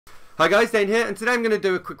Hi guys, Dane here, and today I'm going to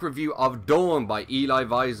do a quick review of Dawn by Elie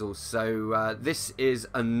Wiesel. So this is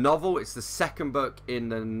a novel. It's the second book in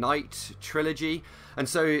the Night trilogy, and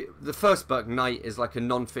so the first book, Night, is like a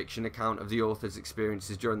non-fiction account of the author's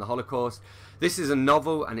experiences during the Holocaust. This is a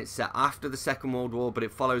novel, and it's set after the Second World War, but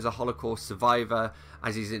it follows a Holocaust survivor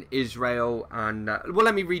as he's in Israel. And well,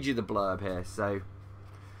 let me read you the blurb here. So,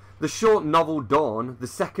 the short novel Dawn, the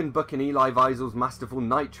second book in Elie Wiesel's masterful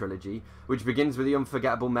Night trilogy, which begins with the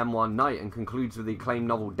unforgettable memoir Night and concludes with the acclaimed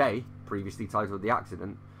novel Day, previously titled The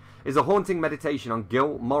Accident, is a haunting meditation on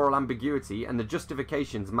guilt, moral ambiguity, and the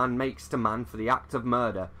justifications man makes to man for the act of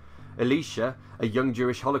murder. Elisha, a young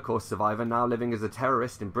Jewish Holocaust survivor now living as a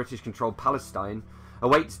terrorist in British-controlled Palestine,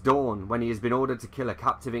 awaits dawn when he has been ordered to kill a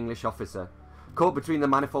captive English officer. Caught between the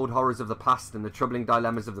manifold horrors of the past and the troubling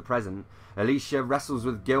dilemmas of the present, Elisha wrestles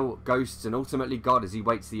with guilt, ghosts, and ultimately God as he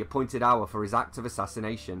waits the appointed hour for his act of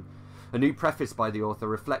assassination. A new preface by the author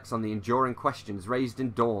reflects on the enduring questions raised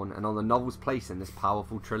in Dawn and on the novel's place in this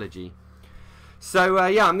powerful trilogy. So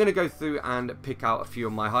yeah, I'm going to go through and pick out a few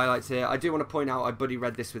of my highlights here. I do want to point out I buddy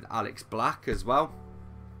read this with Alex Black as well.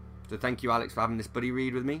 So thank you, Alex, for having this buddy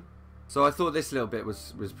read with me. So I thought this little bit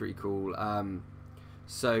was pretty cool.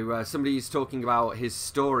 So somebody's talking about his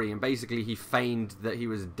story, and basically he feigned that he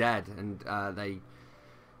was dead, and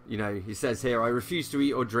he says here, I refuse to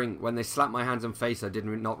eat or drink. When they slapped my hands and face, I did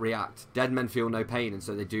not react. Dead men feel no pain, and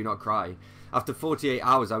so they do not cry. After 48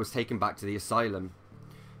 hours, I was taken back to the asylum.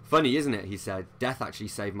 Funny, isn't it? He said. Death actually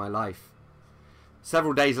saved my life.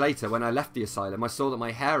 Several days later, when I left the asylum, I saw that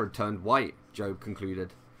my hair had turned white, Job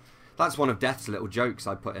concluded. That's one of Death's little jokes,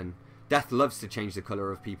 I put in. Death loves to change the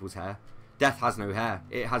colour of people's hair. Death has no hair,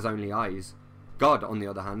 it has only eyes. God, on the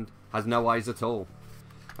other hand, has no eyes at all.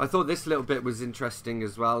 I thought this little bit was interesting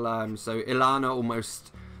as well. So Ilana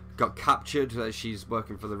almost got captured. She's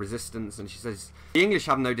working for the resistance, and she says, the English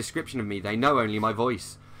have no description of me, they know only my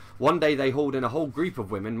voice. One day they hauled in a whole group of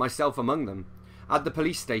women, myself among them. At the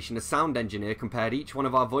police station, a sound engineer compared each one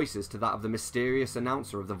of our voices to that of the mysterious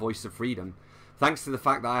announcer of the Voice of Freedom. Thanks to the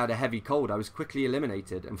fact that I had a heavy cold, I was quickly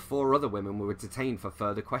eliminated, and 4 other women were detained for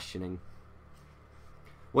further questioning.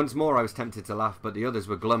 Once more I was tempted to laugh, but the others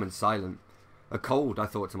were glum and silent. A cold, I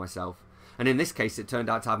thought to myself. And in this case it turned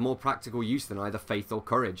out to have more practical use than either faith or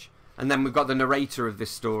courage. And then we've got the narrator of this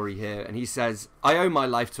story here, and he says, I owe my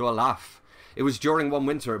life to a laugh. It was during one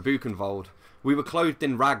winter at Buchenwald. We were clothed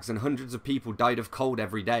in rags and hundreds of people died of cold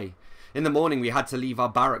every day. In the morning we had to leave our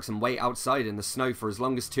barracks and wait outside in the snow for as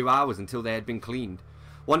long as 2 hours until they had been cleaned.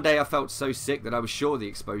 One day I felt so sick that I was sure the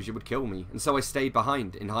exposure would kill me, and so I stayed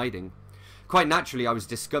behind, in hiding. Quite naturally I was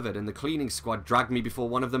discovered, and the cleaning squad dragged me before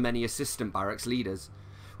one of the many assistant barracks leaders.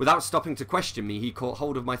 Without stopping to question me, he caught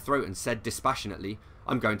hold of my throat and said dispassionately,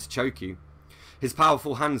 I'm going to choke you. His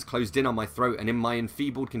powerful hands closed in on my throat, and in my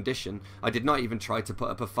enfeebled condition, I did not even try to put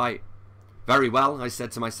up a fight. Very well, I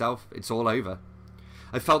said to myself, it's all over.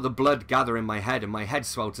 I felt the blood gather in my head, and my head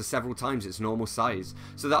swelled to several times its normal size,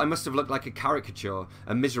 so that I must have looked like a caricature,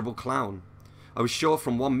 a miserable clown. I was sure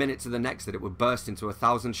from 1 minute to the next that it would burst into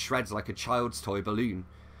 1,000 shreds like a child's toy balloon.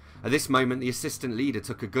 At this moment the assistant leader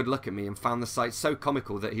took a good look at me and found the sight so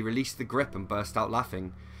comical that he released the grip and burst out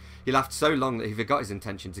laughing. He laughed so long that he forgot his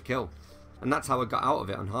intention to kill. And that's how I got out of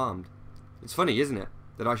it unharmed. It's funny, isn't it,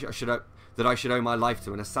 that I should owe my life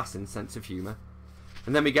to an assassin's sense of humour.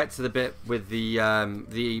 And then we get to the bit with the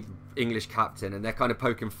English captain, and they're kind of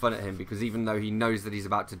poking fun at him because even though he knows that he's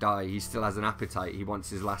about to die, he still has an appetite. He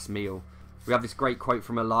wants his last meal. We have this great quote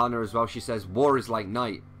from Ilana as well. She says, war is like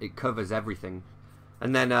night, it covers everything.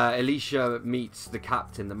 And then Elisha meets the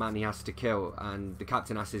captain, the man he has to kill, and the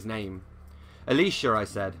captain asks his name. Elisha, I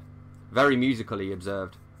said. Very musically, he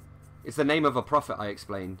observed. It's the name of a prophet, I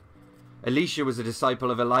explained. Elisha was a disciple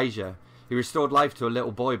of Elijah. He restored life to a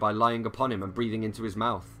little boy by lying upon him and breathing into his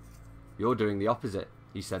mouth. You're doing the opposite,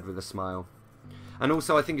 he said with a smile. And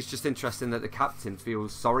also I think it's just interesting that the captain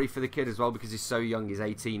feels sorry for the kid as well, because he's so young, he's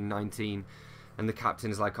 18, 19, and the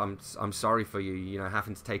captain's like, I'm sorry for you, you know,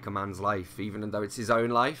 having to take a man's life, even though it's his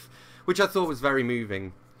own life, which I thought was very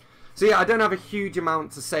moving. So yeah, I don't have a huge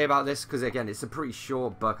amount to say about this, because again, it's a pretty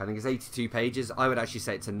short book. I think it's 82 pages. I would actually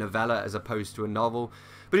say it's a novella as opposed to a novel,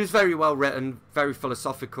 but it's very well written, very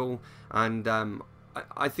philosophical, and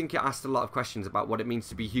I think it asked a lot of questions about what it means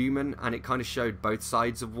to be human, and it kind of showed both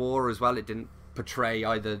sides of war as well. It didn't portray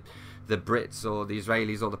either the Brits or the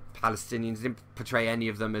Israelis or the Palestinians. It didn't portray any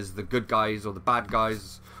of them as the good guys or the bad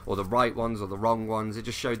guys or the right ones or the wrong ones. It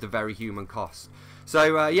just showed the very human cost.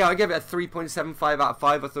 So yeah, I gave it a 3.75 out of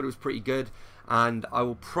 5. I thought it was pretty good, and I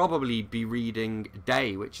will probably be reading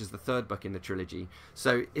Day, which is the third book in the trilogy.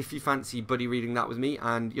 So if you fancy buddy reading that with me,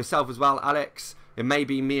 and yourself as well, Alex, it may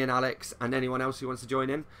be me and Alex and anyone else who wants to join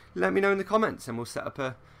in, let me know in the comments and we'll set up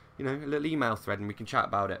a little email thread and we can chat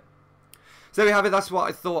about it. So there we have it. That's what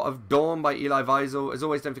I thought of Dawn by Elie Wiesel. As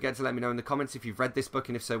always, don't forget to let me know in the comments if you've read this book,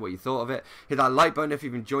 and if so, what you thought of it. Hit that like button if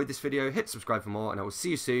you've enjoyed this video. Hit subscribe for more, and I will see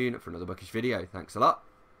you soon for another bookish video. Thanks a lot.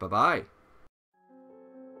 Bye-bye.